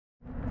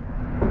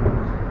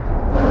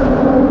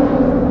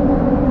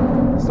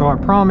So I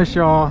promise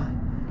y'all,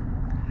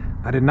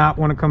 I did not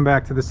want to come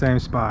back to the same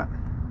spot.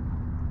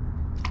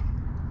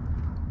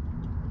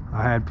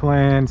 I had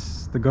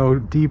plans to go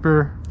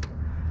deeper,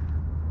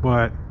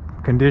 but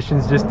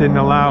conditions just didn't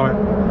allow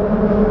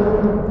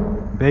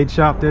it. Bait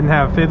shop didn't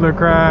have fiddler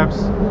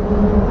crabs.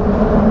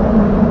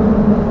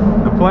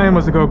 The plan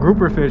was to go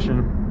grouper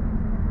fishing,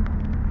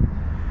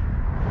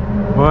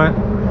 but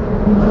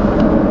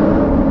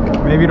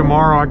maybe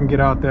tomorrow I can get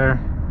out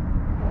there.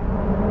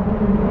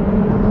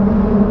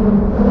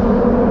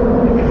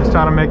 Just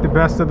trying to make the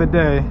best of the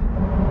day.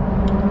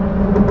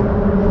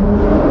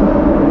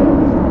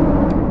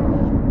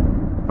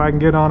 If I can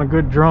get on a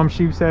good drum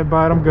sheep's head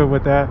bite, I'm good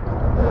with that.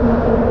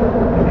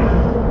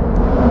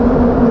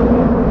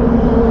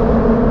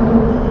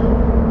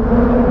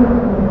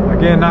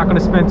 Again, not going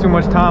to spend too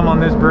much time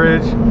on this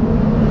bridge.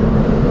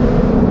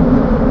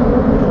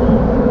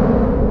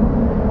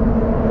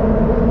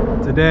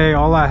 Today,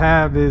 all I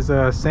have is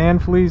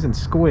sand fleas and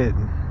squid.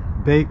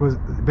 Bait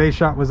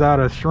shot was out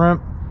of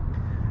shrimp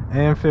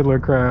and fiddler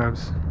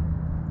crabs.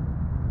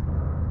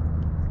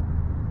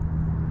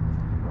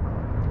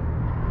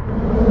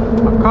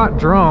 I've caught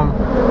drum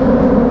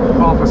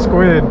off a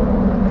squid,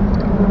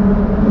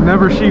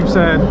 never sheep's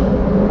head.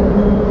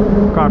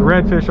 Caught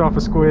redfish off a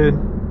squid,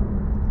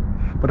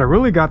 but I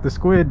really got the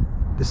squid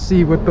to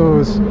see what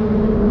those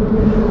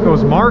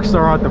marks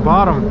are at the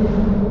bottom.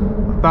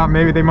 I thought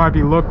maybe they might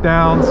be look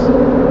downs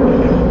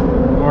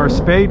or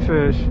spade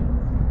fish.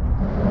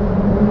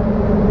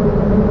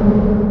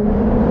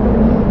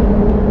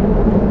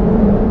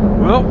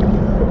 Well,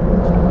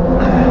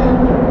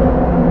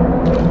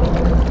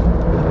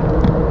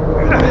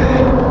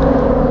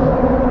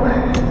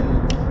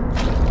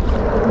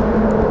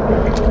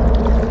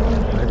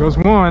 there goes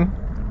one.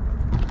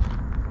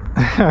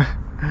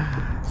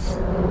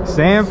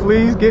 Sand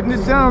fleas getting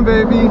it done,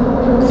 baby.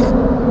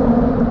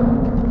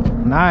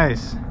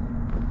 Nice.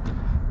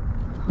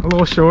 A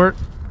little short.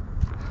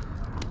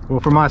 Well,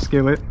 for my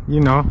skillet, you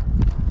know.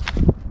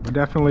 But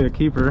definitely a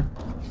keeper.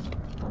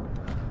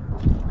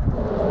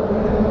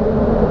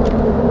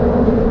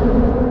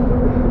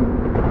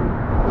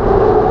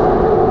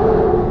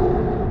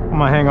 I'm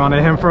gonna hang on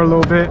to him for a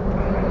little bit.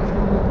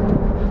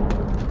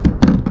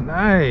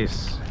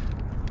 Nice.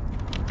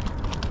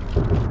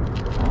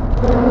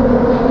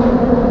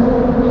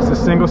 Just a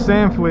single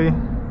sand flea.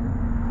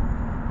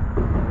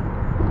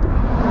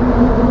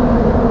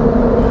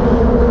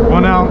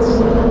 1 ounce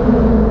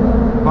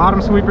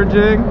BottomSweeper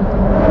jig.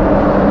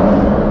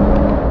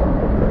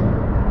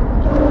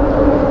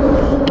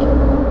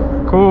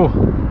 Cool.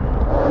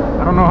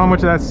 I don't know how much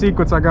of that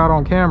sequence I got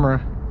on camera,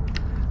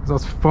 because I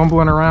was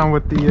fumbling around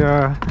with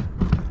the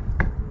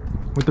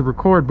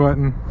record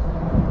button.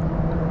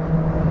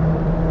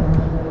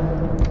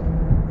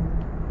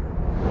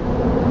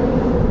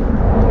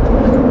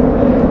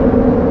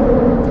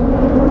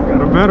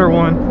 Got a better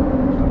one.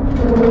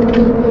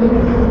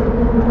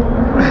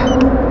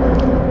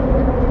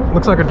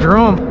 Looks like a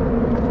drum.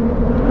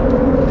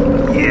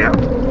 Yeah,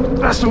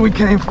 that's what we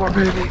came for,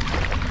 baby.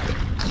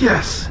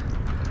 Yes.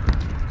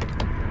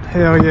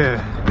 Hell yeah.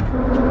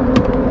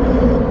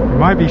 It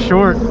might be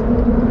short.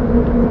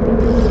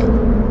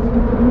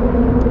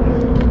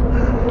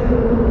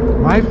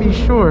 Might be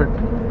short.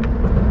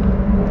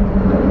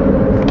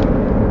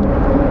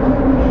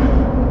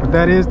 But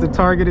that is the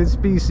targeted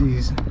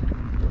species.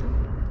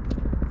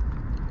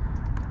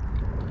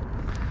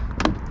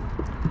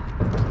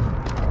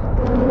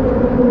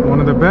 One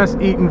of the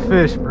best eaten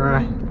fish,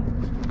 bruh.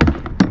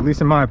 At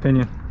least in my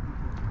opinion.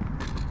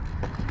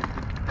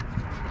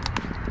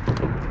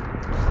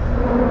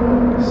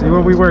 See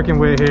what we working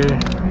with here.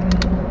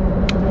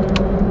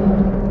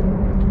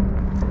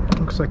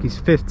 Looks like he's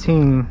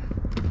 15.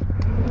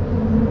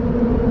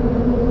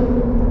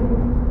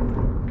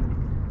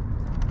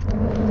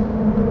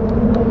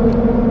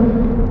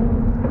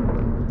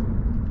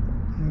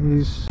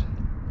 He's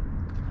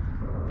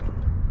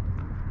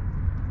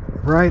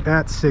right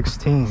at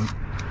 16.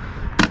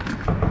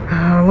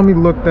 Let me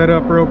look that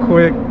up real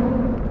quick.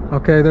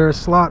 Okay, there are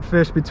slot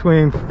fish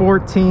between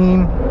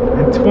 14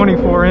 and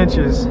 24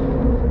 inches.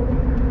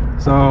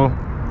 So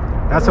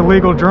that's a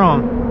legal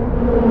drum.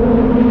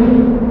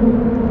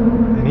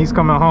 And he's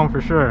coming home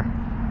for sure,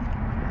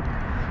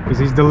 because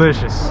he's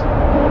delicious.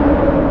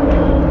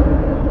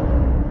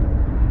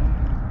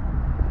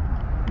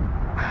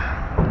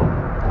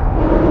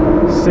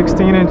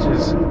 "16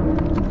 inches.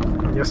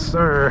 Yes,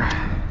 sir.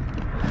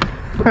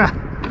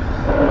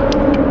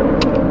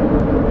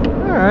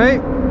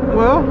 Alright,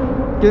 well,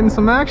 getting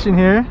some action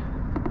here.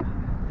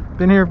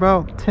 Been here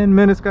about 10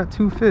 minutes, got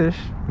 2 fish.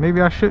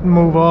 Maybe I shouldn't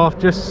move off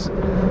just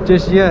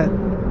yet.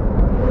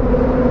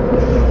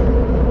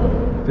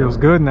 Feels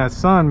good in that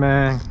sun,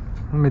 man.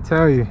 Let me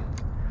tell you.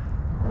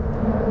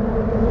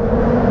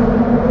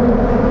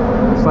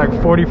 It's like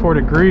 44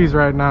 degrees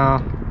right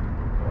now.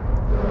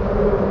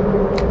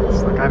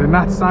 It's like I did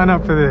not sign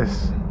up for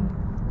this.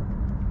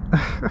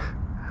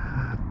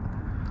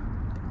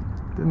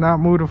 Did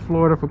not move to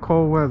Florida for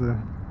cold weather.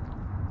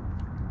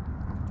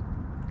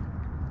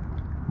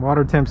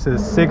 Water temp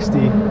says 60.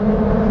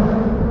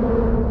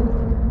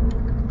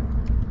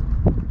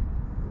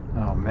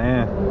 Oh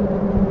man.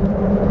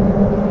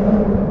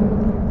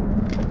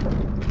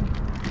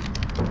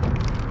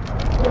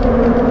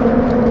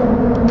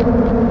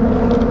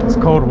 This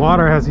cold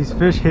water has these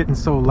fish hitting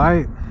so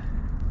light.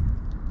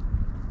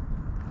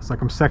 It's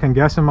like I'm second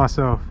guessing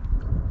myself.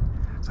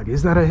 It's like,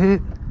 is that a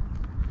hit?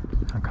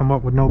 I come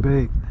up with no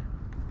bait.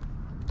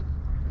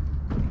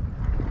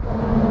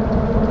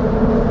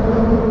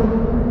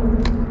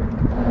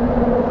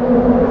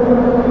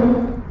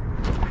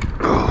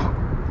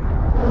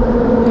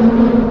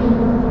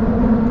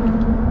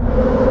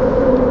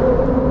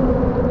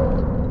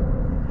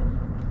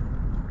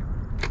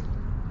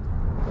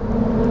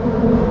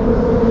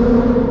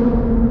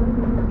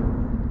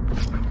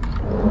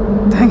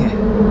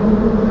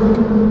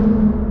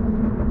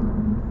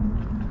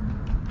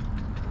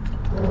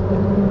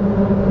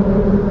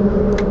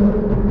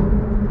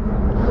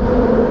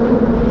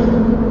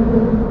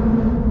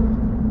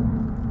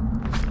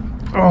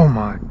 Oh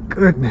my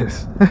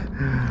goodness.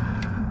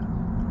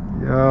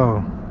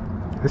 Yo,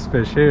 this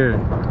fish here.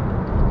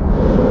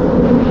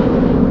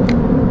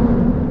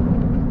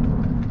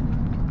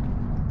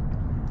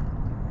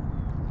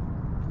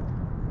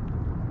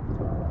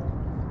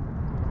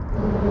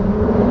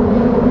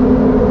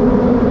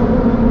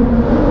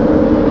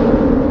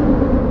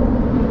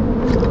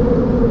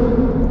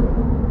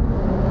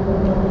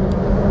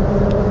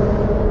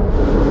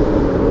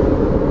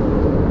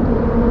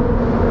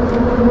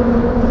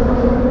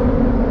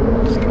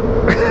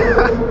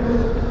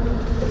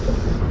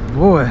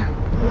 Boy.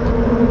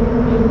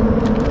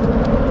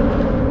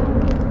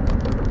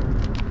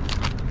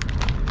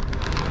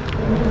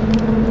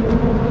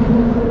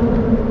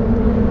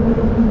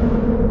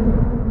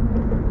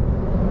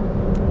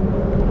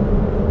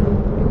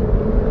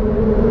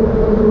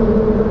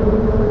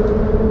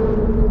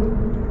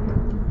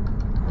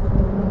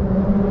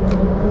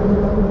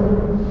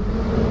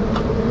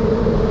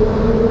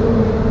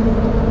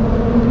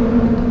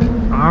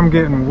 I'm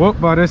getting whooped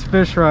by this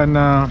fish right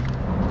now.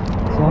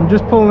 So I'm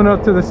just pulling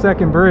up to the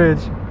second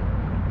bridge,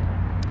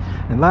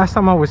 and last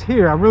time I was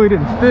here I really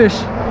didn't fish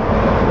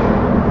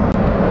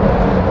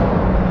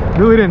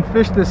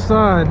this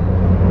side.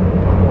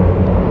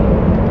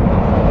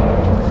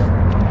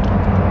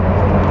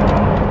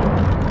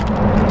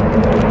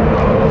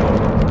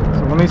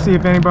 So let me see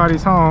if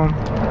anybody's home.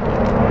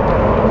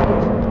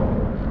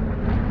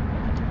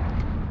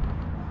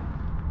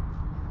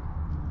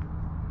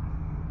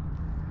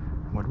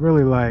 Would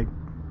really like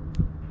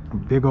a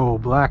big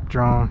old black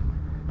drum.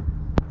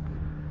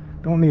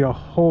 Don't need a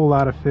whole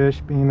lot of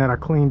fish, being that I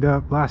cleaned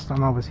up last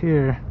time I was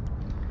here.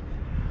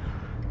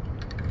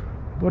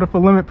 But if a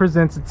limit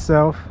presents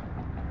itself,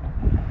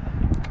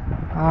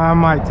 I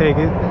might take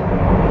it.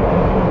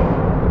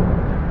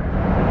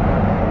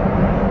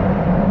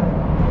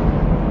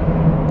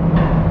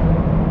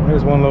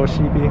 There's one little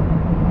sheepy.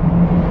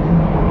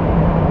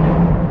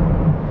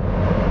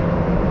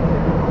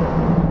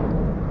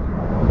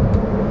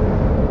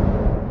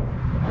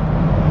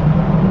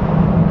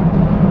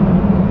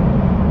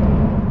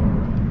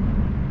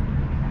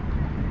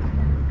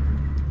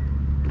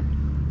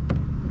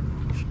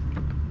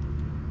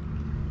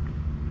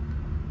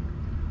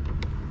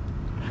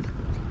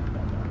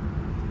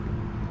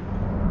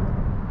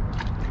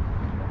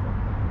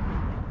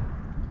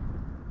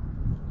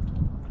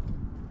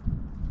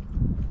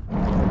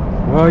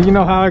 Well, you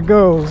know how it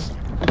goes.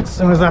 As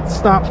soon as I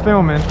stop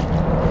filming,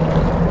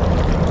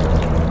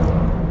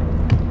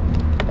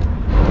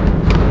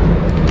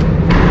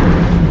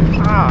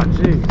 ah,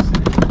 jeez.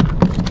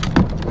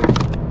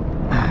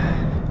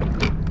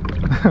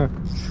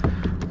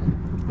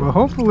 Well,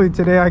 hopefully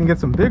today I can get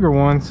some bigger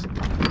ones,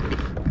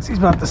 because he's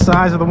about the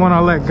size of the one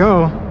I let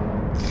go.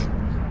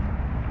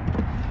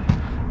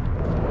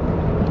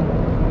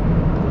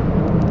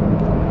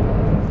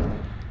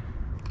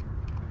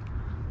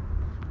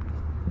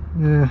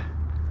 Yeah,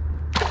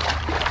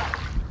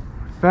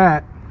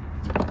 fat.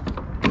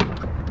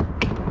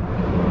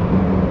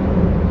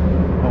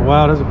 Oh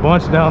wow, there's a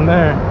bunch down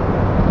there.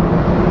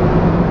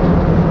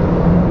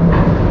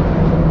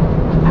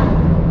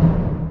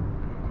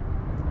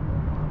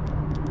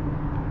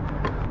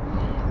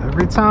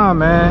 Every time,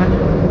 man.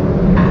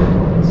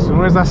 As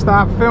soon as I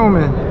stop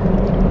filming.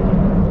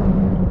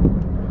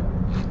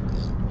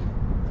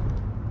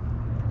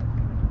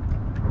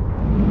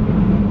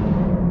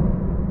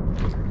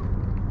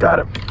 Got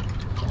him.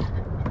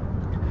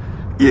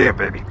 Yeah,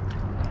 baby.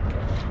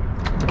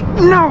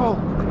 No!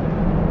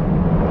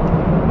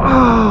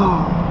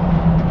 Oh!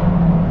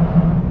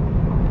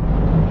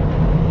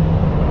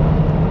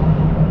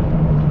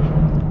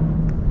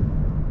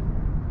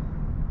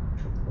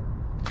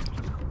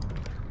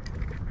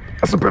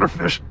 That's a better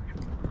fish.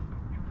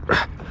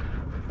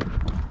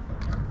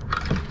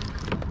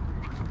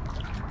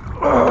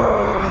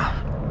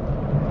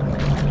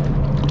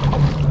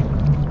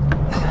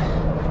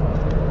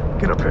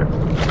 Get up here.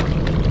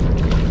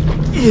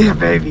 Yeah,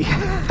 baby.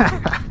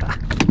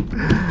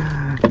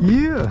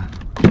 Yeah.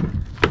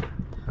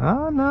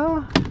 Oh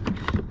no.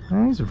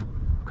 He's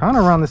kind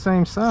of around the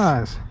same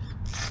size.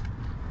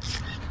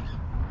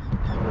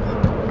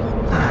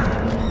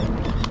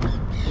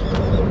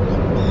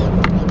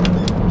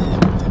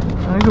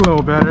 He's a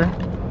little better.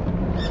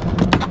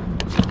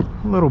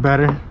 A little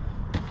better.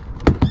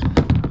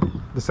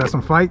 Just had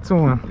some fight to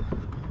him.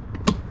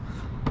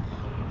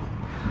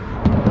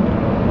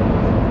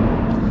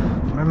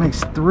 That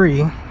makes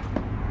 3.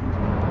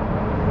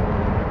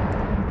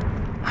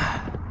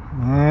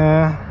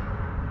 Yeah,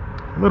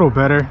 a little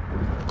better.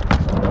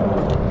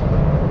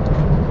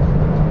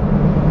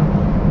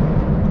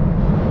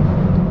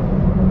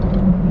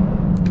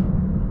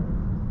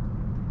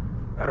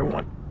 Better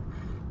one.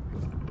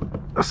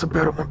 That's a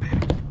better one,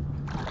 baby.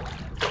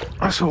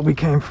 That's what we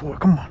came for.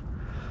 Come on.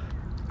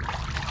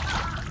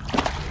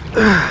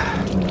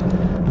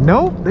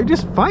 Nope, they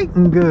just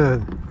fighting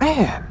good.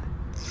 Man.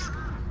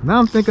 Now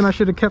I'm thinking I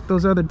should have kept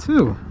those other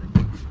 2.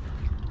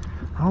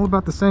 All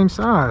about the same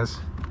size.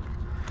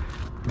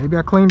 Maybe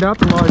I cleaned out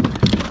the large.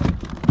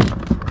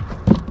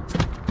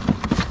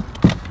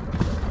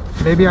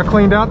 Maybe I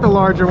cleaned out the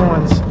larger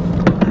ones.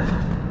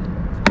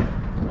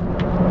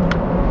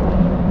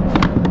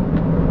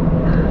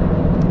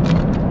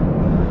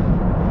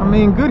 I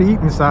mean, good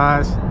eating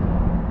size.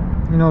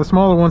 You know, the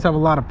smaller ones have a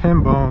lot of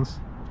pin bones.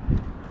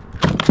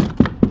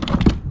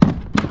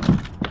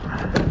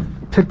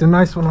 Picked a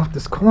nice one off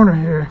this corner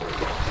here.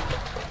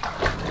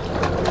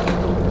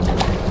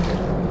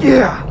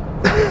 Yeah.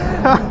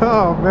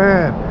 Oh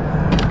man.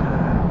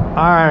 All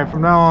right,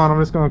 from now on I'm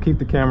just gonna keep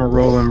the camera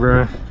rolling,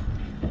 bro.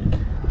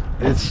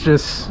 It's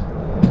just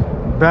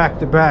back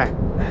to back.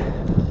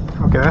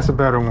 Okay, that's a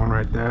better one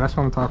right there. That's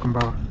what I'm talking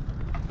about.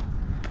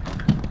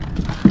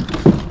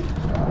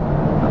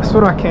 That's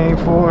what I came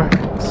for.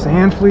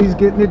 Sand fleas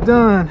getting it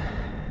done.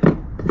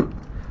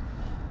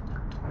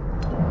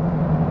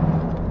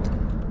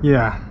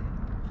 Yeah,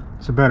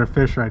 it's a better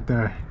fish right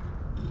there.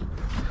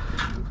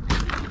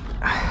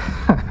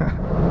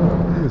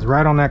 He was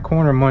right on that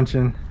corner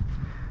munching.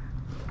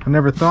 I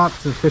never thought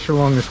to fish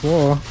along this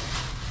wall.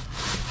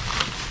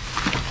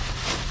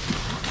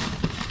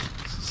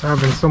 Since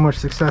I've having so much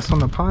success on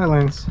the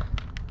pilings.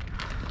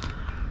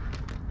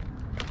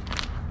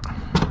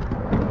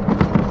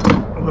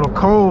 A little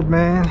cold,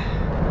 man.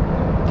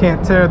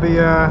 Can't tear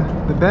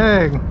the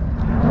bag.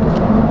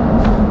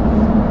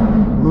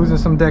 Losing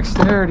some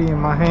dexterity in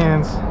my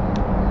hands.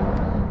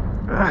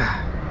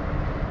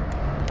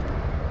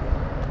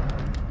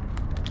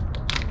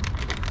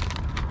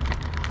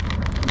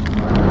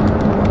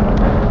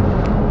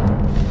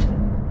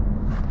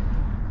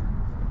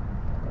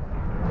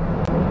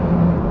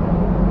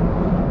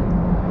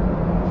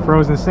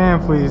 Frozen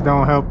sand fleas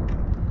don't help.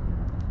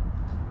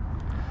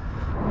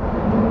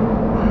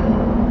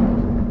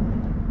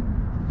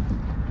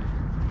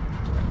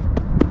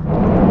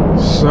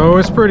 So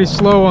it's pretty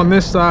slow on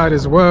this side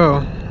as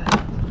well.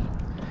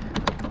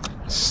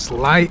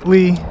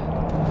 Slightly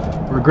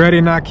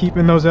regretting not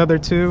keeping those other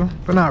 2,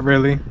 but not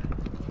really.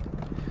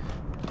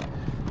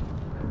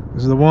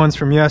 Those are the ones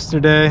from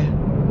yesterday.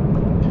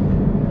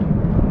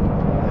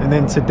 And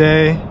then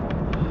today,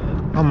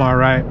 I'm all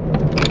right.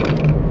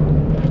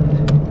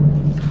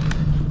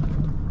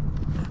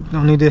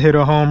 Don't need to hit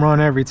a home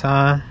run every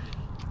time.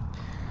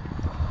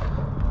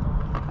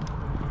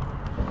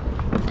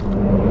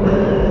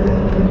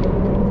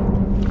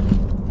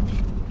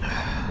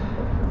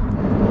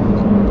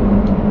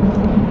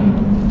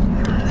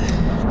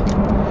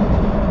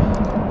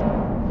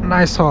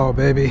 Nice haul,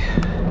 baby.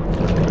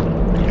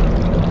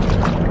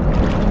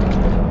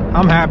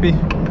 I'm happy.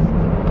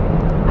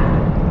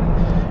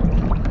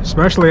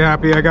 Especially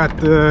happy I got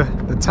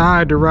the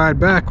tide to ride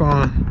back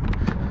on.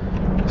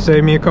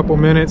 Save me a couple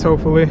minutes,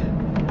 hopefully.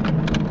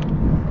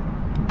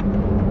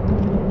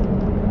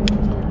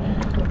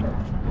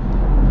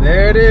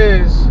 There it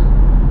is.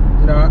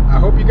 You know, I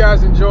hope you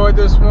guys enjoyed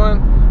this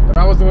one, but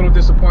I was a little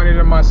disappointed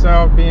in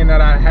myself, being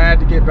that I had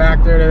to get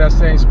back there to that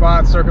same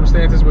spot.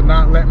 Circumstances would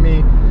not let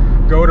me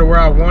go to where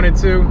I wanted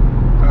to.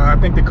 I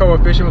think the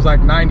coefficient was like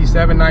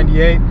 97,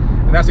 98,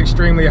 and that's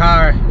extremely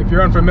high. If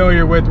you're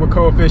unfamiliar with what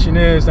coefficient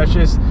is, that's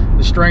just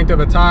the strength of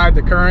the tide,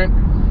 the current,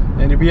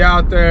 and to be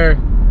out there,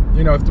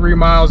 you know, 3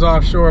 miles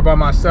offshore by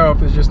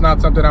myself is just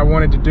not something I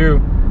wanted to do.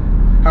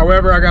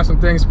 However, I got some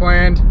things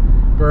planned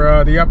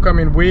for the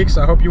upcoming weeks.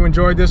 I hope you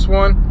enjoyed this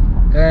one,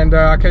 and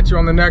I'll catch you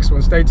on the next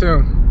one. Stay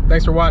tuned.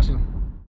 Thanks for watching.